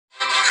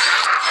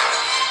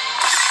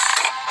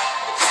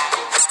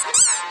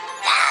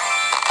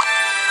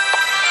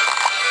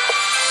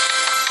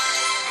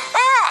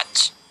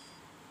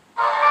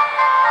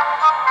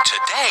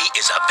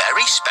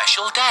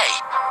special day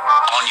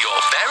on your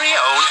very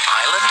own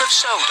island of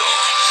Sodor.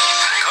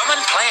 Come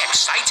and play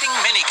exciting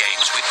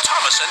mini-games with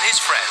Thomas and his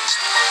friends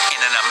in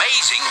an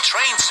amazing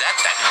train set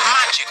that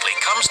magically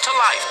comes to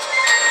life.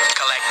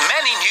 Collect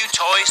many new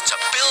toys to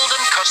build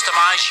and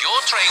customize your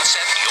train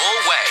set your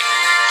way.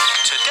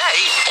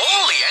 Today,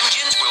 all the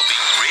engines will be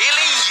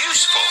really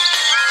useful.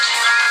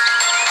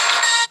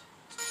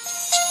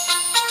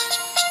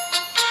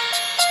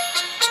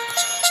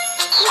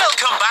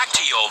 Welcome back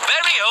to your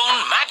very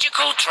own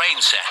magical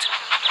train set.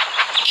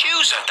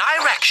 Choose a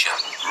direction.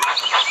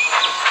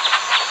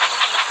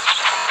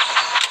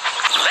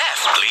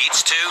 Left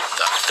leads to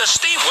the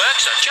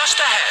steamworks are just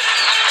ahead.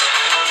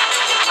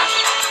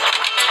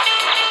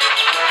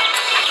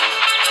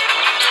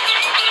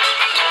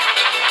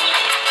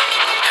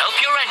 Help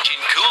your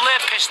engine cool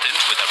their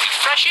pistons with a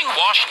refreshing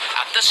wash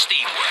at the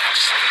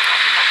steamworks.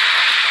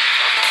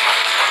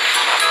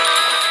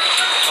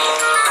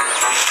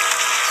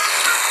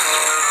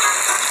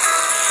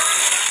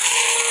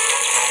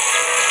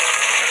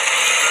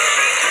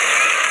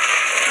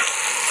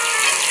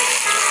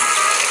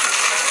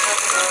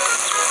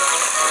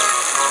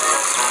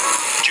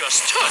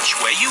 Just touch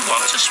where you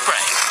want to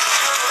spray.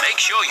 Make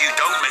sure you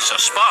don't miss a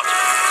spot.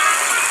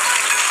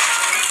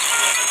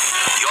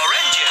 Your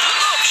engine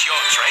loves your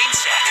train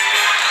set.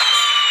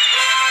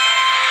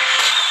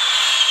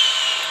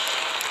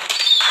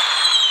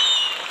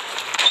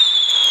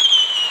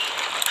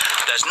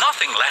 There's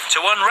nothing left to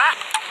unwrap.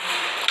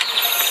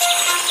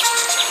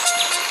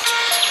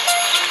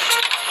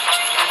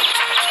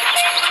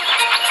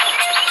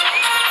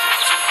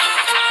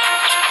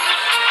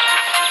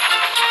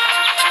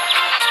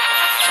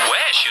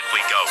 Where should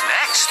we go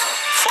next?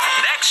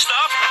 Next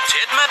stop,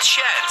 Tidmouth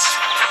Sheds.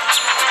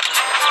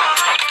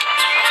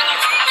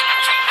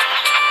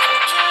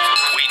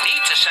 We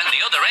need to send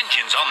the other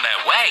engines on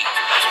their way.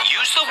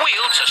 Use the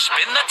wheel to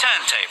spin the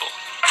turntable.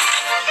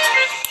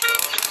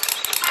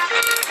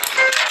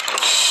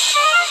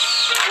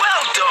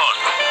 Well done.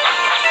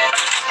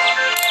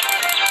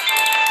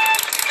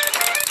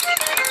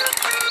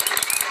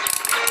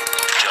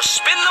 Just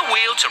spin the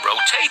wheel to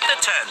rotate the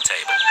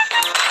turntable.